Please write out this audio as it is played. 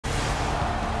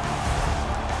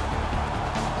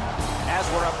As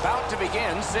we're about to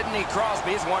begin, Sidney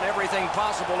Crosby's won everything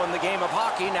possible in the game of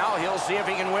hockey. Now he'll see if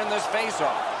he can win this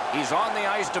faceoff. He's on the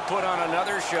ice to put on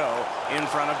another show in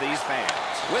front of these fans.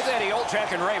 With Eddie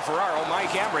Olczyk and Ray Ferraro, Mike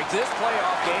Ambrick, this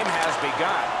playoff game has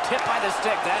begun. Tip by the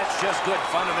stick, that's just good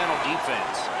fundamental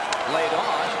defense. Laid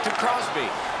on to Crosby.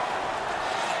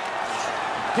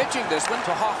 Pitching this one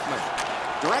to Hoffman.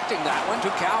 Directing that one to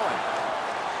Cowan.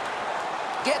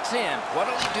 Gets in.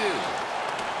 What'll he do?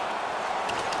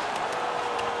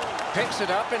 Picks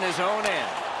it up in his own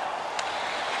end.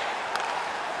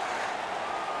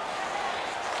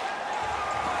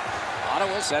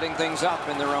 Ottawa setting things up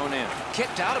in their own end.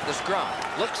 Kicked out of the scrum.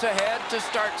 Looks ahead to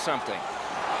start something.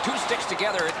 Two sticks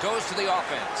together. It goes to the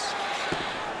offense.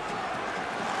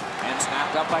 And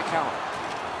snapped up by Cowan.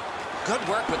 Good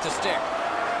work with the stick.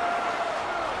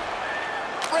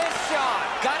 Wrist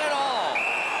shot. Got it all.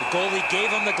 The goalie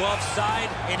gave him the glove side,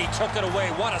 and he took it away.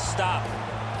 What a stop.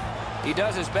 He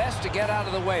does his best to get out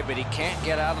of the way, but he can't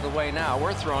get out of the way now.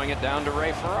 We're throwing it down to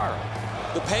Ray Ferraro.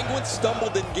 The Penguins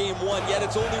stumbled in game one, yet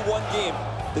it's only one game.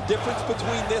 The difference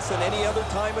between this and any other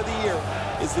time of the year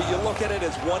is that you look at it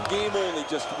as one game only,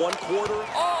 just one quarter.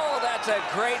 Oh, that's a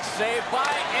great save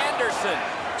by Anderson.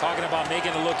 Talking about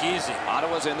making it look easy.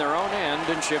 Ottawa's in their own end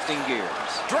and shifting gears.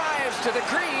 Drives to the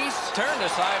crease. Turned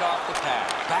aside off the pad.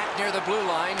 Back near the blue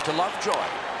line to Lovejoy.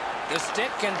 The stick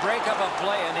can break up a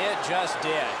play, and it just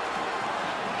did.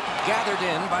 Gathered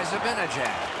in by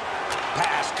Zibanejad.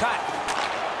 Pass cut.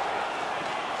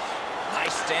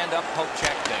 Nice stand-up poke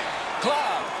check there.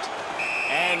 Gloved.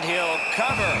 And he'll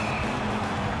cover.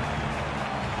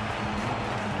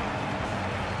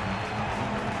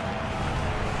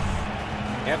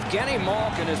 Evgeny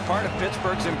Malkin is part of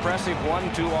Pittsburgh's impressive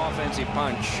 1-2 offensive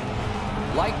punch.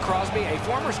 Like Crosby, a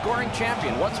former scoring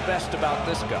champion. What's best about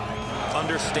this guy?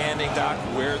 Understanding, Doc,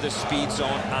 where the speed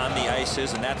zone on the ice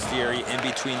is, and that's the area in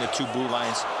between the two blue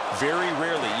lines. Very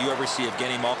rarely you ever see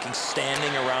Evgeny Malkin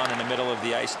standing around in the middle of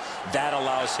the ice. That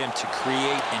allows him to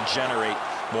create and generate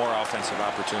more offensive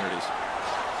opportunities.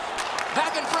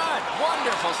 Back in front.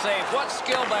 Wonderful save. What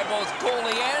skill by both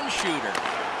goalie and shooter.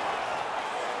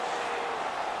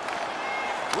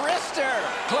 Wrister.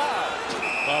 Gloved.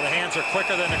 Well, the hands are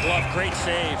quicker than the glove. Great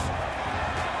save.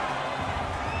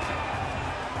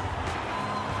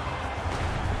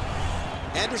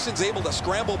 Anderson's able to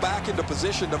scramble back into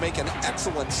position to make an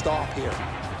excellent stop here.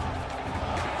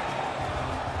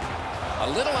 A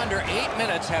little under 8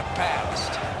 minutes have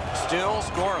passed. Still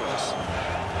scoreless.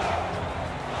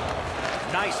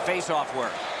 Nice face-off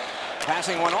work.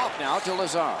 Passing one off now to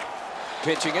Lazar.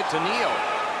 Pitching it to Neal.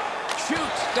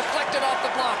 Shoots. Deflected off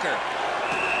the blocker.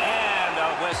 And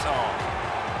a whistle.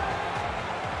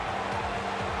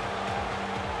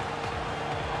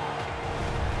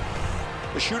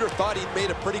 The shooter thought he'd made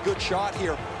a pretty good shot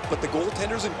here, but the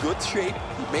goaltender's in good shape.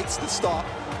 He makes the stop,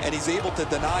 and he's able to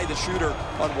deny the shooter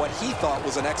on what he thought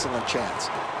was an excellent chance.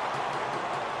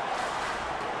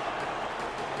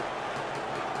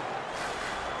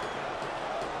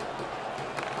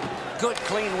 Good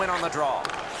clean win on the draw.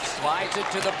 Slides it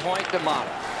to the point to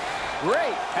Mata.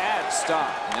 Great pad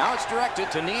stop. Now it's directed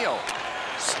to Neal.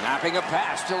 Snapping a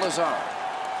pass to Lazar.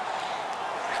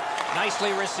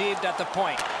 Nicely received at the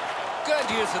point.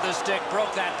 Good use of the stick.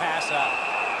 Broke that pass up.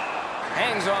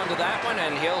 Hangs on to that one,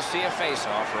 and he'll see a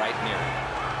face-off right near him.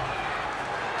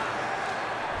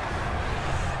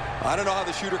 I don't know how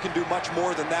the shooter can do much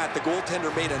more than that. The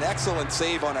goaltender made an excellent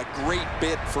save on a great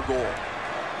bid for goal.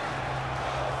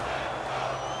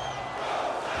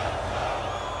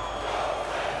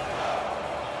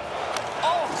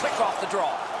 Oh, quick off the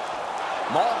draw.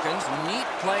 Malkin's neat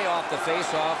play off the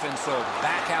face-off, and so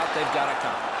back out they've got to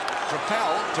come.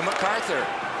 Propelled to MacArthur.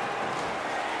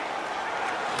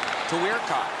 To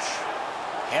Weirkoch.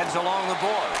 Heads along the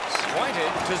boards. Pointed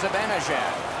to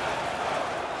Zibanejad.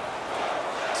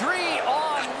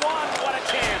 3-on-1. What a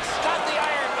chance. Got the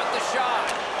iron with the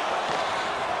shot.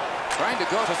 Trying to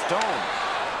go to Stone.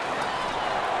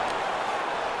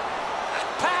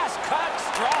 Pass cut.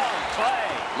 Strong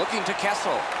play. Looking to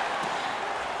Kessel.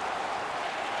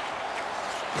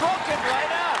 Broken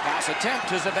right up. Pass attempt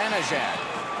to Zibanejad.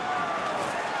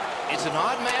 It's an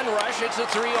odd man rush. It's a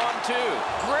 3-on-2.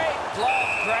 Great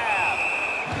glove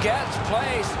grab. Gets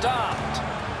play stopped.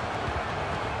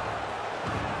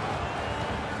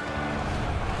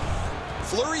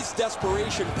 Fleury's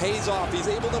desperation pays off. He's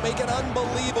able to make an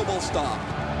unbelievable stop.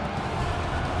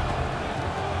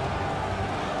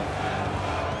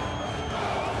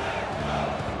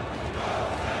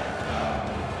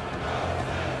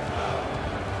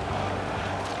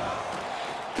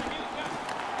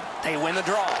 They win the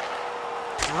draw.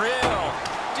 Drill.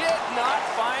 did not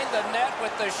find the net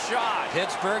with the shot.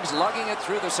 Pittsburgh's lugging it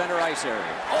through the center ice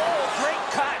area. Oh, great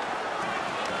cut.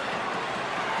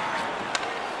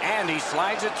 And he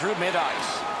slides it through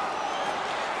mid-ice.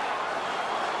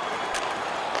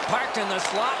 Parked in the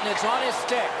slot, and it's on his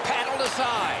stick. Paddled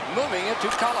aside. Moving it to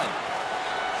Cullen.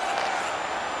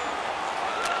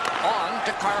 On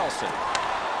to Carlson.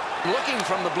 Looking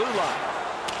from the blue line.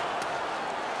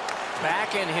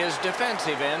 Back in his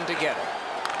defensive end to get it.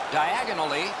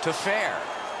 Diagonally to Fair.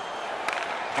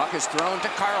 Puck is thrown to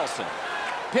Carlson.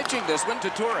 Pitching this one to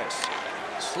Turris.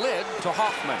 Slid to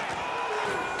Hoffman.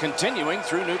 Continuing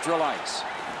through neutral ice.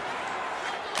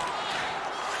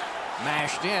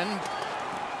 Mashed in.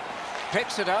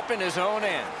 Picks it up in his own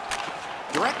end.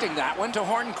 Directing that one to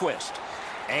Hornquist.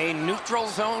 A neutral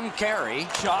zone carry.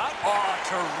 Shot. Oh,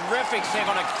 terrific save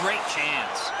on a great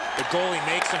chance. The goalie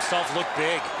makes himself look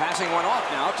big. Passing one off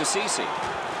now to Ceci.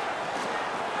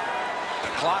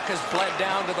 The clock has bled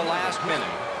down to the last minute.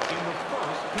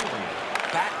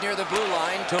 Back near the blue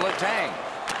line to Letang.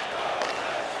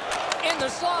 In the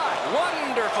slot.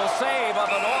 Wonderful save of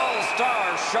an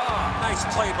all-star Shaw. Nice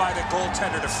play by the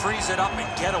goaltender to freeze it up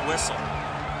and get a whistle.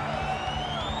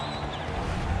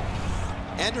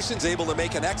 Anderson's able to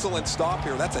make an excellent stop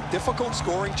here. That's a difficult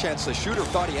scoring chance. The shooter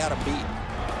thought he had him beat.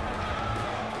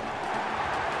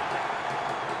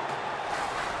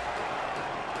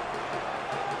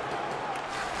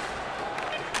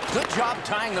 Good job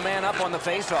tying the man up on the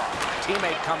faceoff.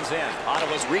 Teammate comes in.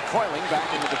 Ottawa's recoiling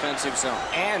back in the defensive zone.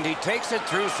 And he takes it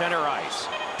through center ice.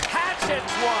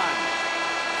 Hatchets one.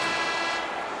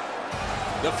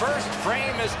 The first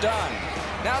frame is done.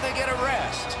 Now they get a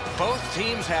rest. Both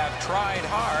teams have tried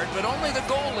hard, but only the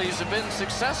goalies have been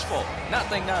successful.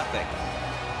 0-0.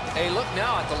 A look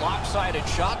now at the lopsided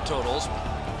shot totals.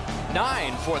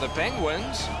 9 for the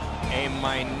Penguins. A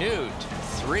minute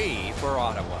 3 for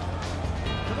Ottawa.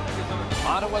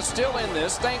 Ottawa still in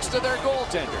this thanks to their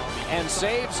goaltender. And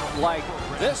saves like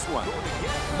this one.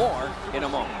 More in a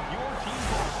moment.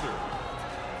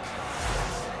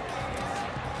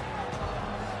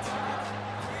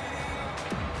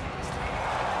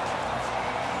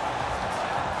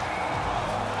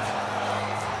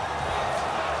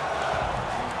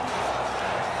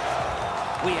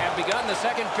 We have begun the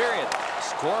second period.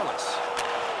 Scoreless.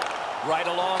 Right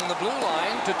along the blue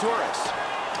line to Turris.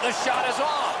 The shot is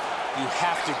off. You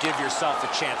have to give yourself a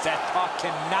chance. That puck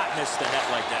cannot miss the net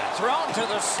like that. Thrown to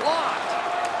the slot.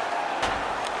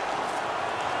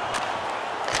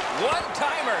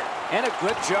 One-timer. And a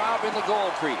good job in the goal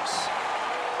crease.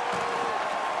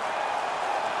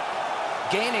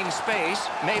 Gaining space,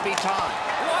 maybe time.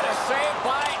 What a save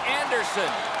by Anderson.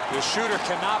 The shooter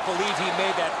cannot believe he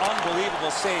made that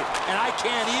unbelievable save, and I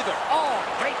can't either. Oh,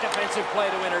 great defensive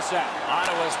play to intercept.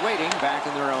 Ottawa's waiting back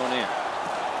in their own end.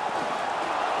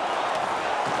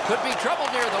 Could be trouble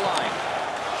near the line.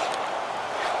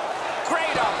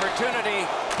 Great opportunity,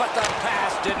 but the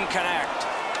pass didn't connect.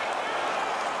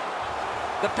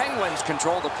 The Penguins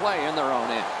control the play in their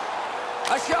own end.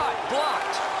 A shot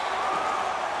blocked.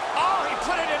 Oh, he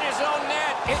put it in his own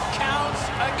net. It counts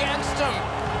against him.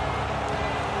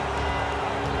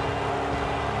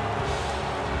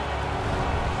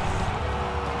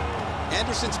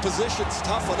 Anderson's position's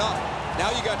tough enough. Now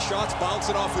you got shots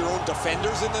bouncing off your own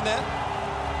defenders in the net.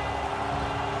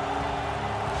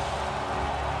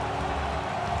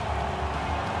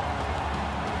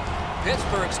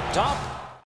 Pittsburgh's top.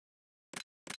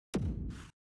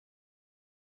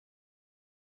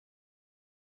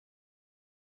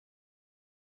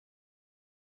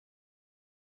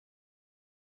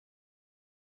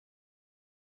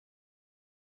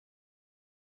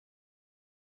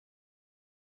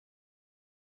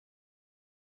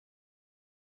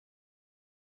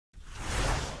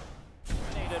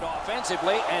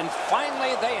 Offensively, and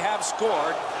finally they have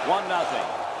scored 1-0.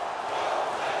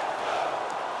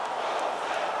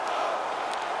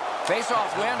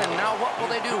 Face-off win, and now what will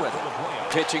they do with it?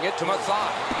 Pitching it to Mathai.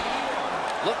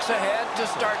 Looks ahead to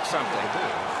start something.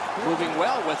 Moving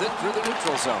well with it through the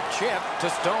neutral zone. Chip to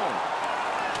Stone.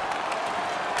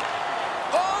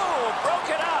 Oh, broke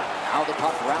it up. Now the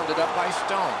puck rounded up by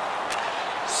Stone.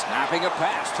 Snapping a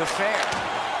pass to Fair.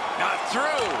 Not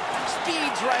through.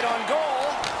 Speeds right on goal.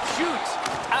 Shoots.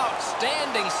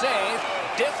 Outstanding save.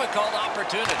 Difficult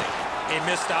opportunity. A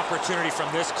missed opportunity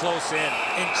from this close in.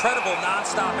 Incredible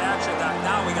nonstop action.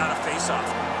 Now we got a face-off.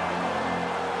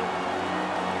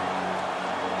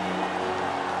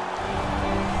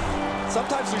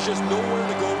 Sometimes there's just nowhere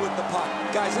to go with the puck.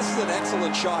 Guys, this is an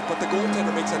excellent shot, but the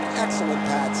goaltender makes an excellent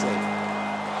pad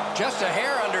save. Just a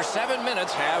hair under 7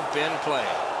 minutes have been played.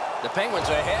 The Penguins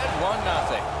ahead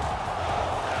 1-0.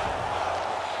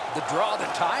 The draw, the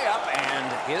tie-up, and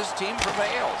his team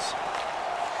prevails.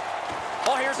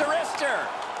 Oh, here's a wrister.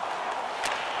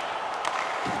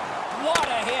 What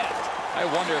a hit. I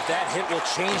wonder if that hit will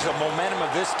change the momentum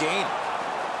of this game.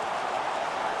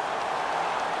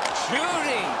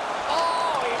 Shooting.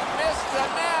 Oh, he missed the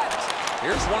net.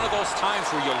 Here's one of those times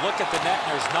where you look at the net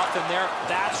and there's nothing there.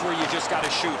 That's where you just got to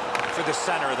shoot for the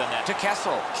center of the net. To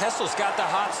Kessel. Kessel's got the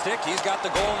hot stick. He's got the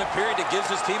goal in the period that gives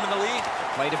his team in the lead.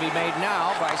 Play to be made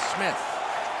now by Smith.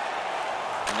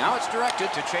 And now it's directed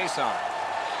to Chason.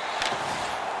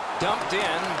 Dumped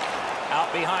in. Out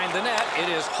behind the net.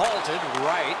 It is halted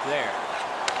right there.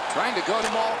 Trying to go to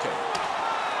Malkin.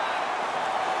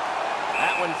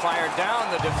 That one fired down.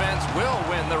 The defense will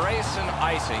win the race, and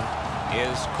icing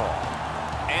is called.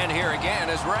 And here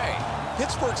again is Ray.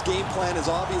 Pittsburgh's game plan is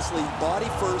obviously body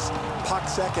first, puck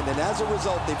second, and as a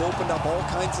result, they've opened up all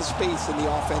kinds of space in the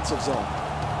offensive zone.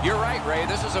 You're right, Ray.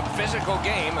 This is a physical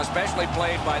game, especially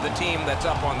played by the team that's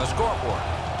up on the scoreboard.